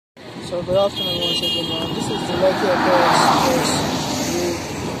So good afternoon once again. This is the Lekki-Epe expressway,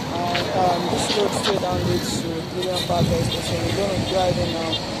 and this road straight down leads to William Park Expressway. We're going to drive in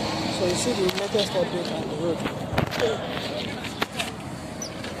now. So you see the latest update on the road.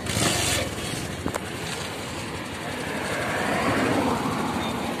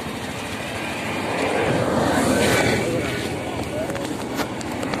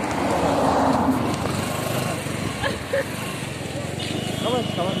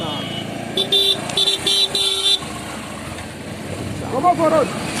 Come on now. Come on forward.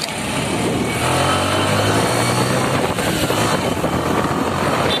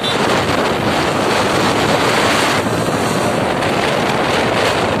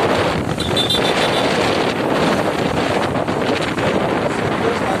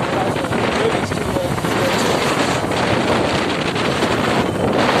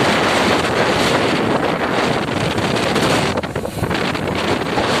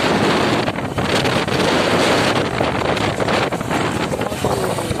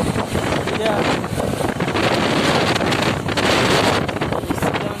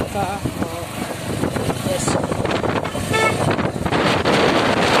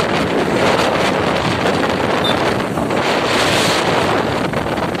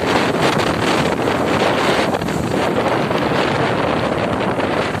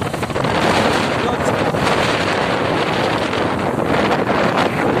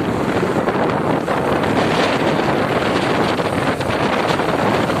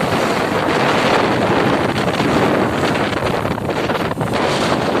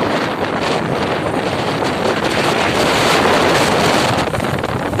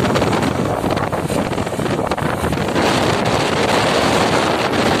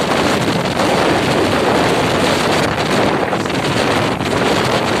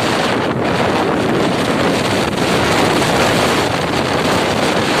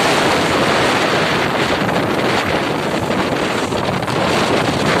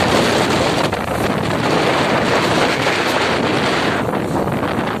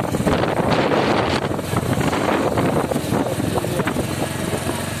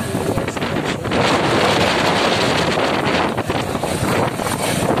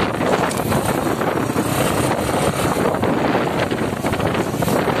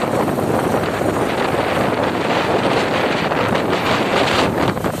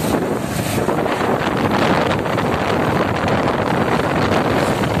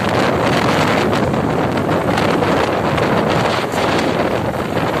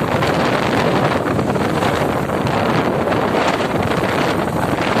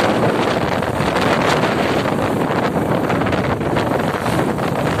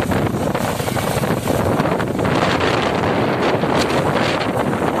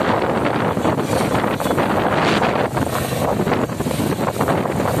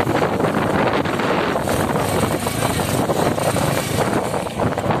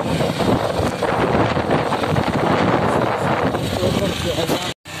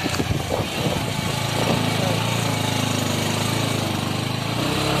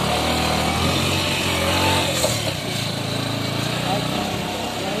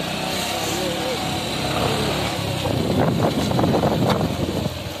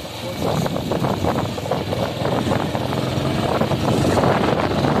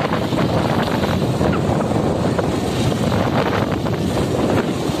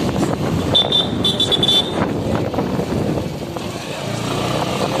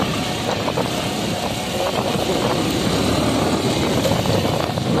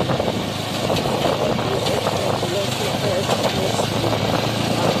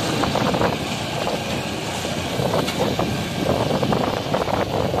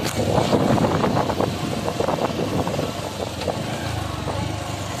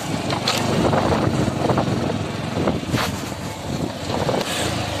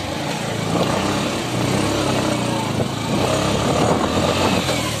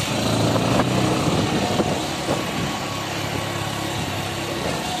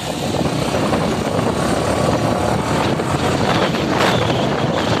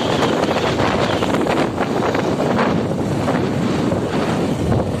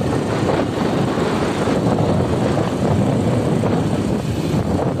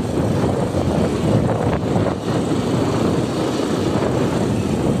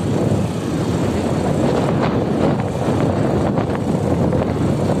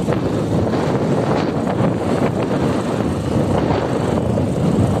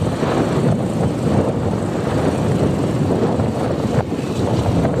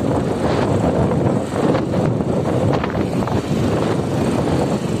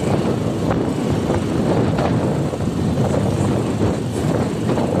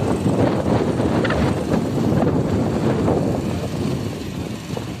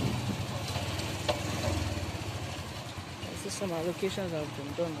 allocations have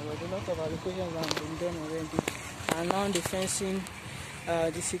been done already. A lot of allocations have been done already. And now the fencing,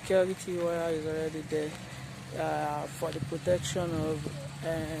 the security wire is already there for the protection of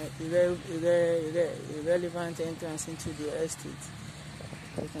irrelevant entrance into the estate.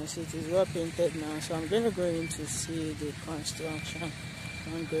 You can see it is well painted now, so I'm going to go in to see the construction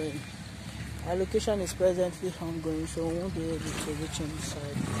ongoing. Allocation is presently ongoing, so we won't be able to reach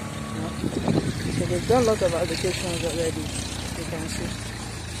inside. So they've done a lot of allocations already, you can see.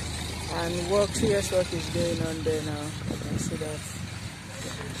 And serious work is going on there now. You can see that.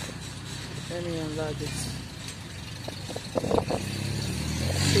 Let me enlarge it.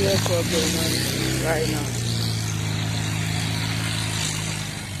 Serious work going on right now.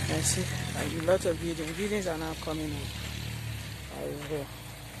 You can see a lot of buildings. Buildings are now coming up.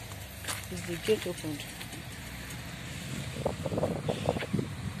 Is the gate opened?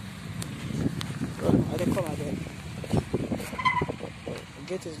 Oh, I didn't come again. The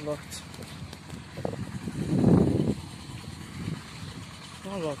gate is locked.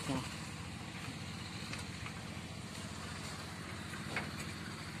 Not locked now.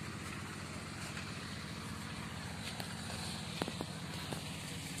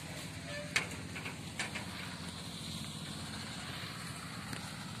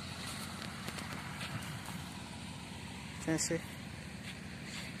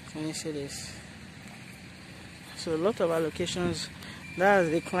 Can you see this? So a lot of allocations. That's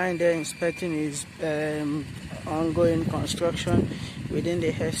the client there inspecting his ongoing construction within the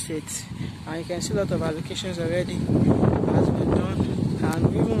estate, and you can see a lot of allocations already has been done,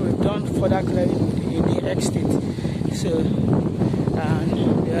 and even we've done further clearing in the estate. So and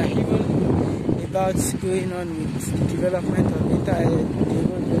they are even about going on with the development of the entire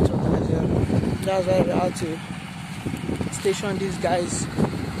network as well. That's why we have to station these guys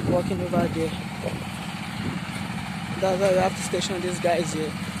walking over there. That's why we have to station these guys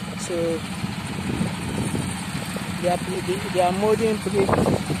here. So they are molding brick,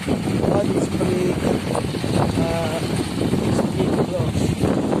 all these brick blocks.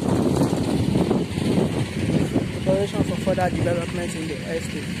 Preparation for further development in the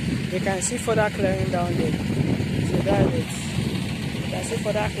estate. You can see further clearing down there. So that's it. You can see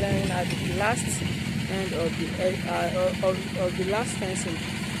further clearing at the last end of the last fencing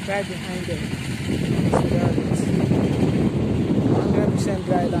right behind them. So that's it. 100%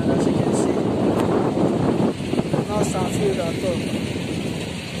 dry land, as you can see. No sound field at all. So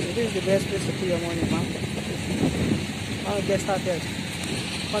this is the best place to put your money, man. Now we get started.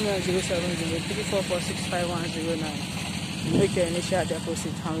 Call me on 070-344-65109. Make your initial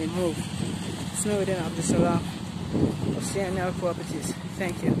deposit and we move. It's me within Abdul Salam of CNL Properties.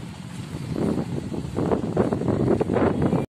 Thank you.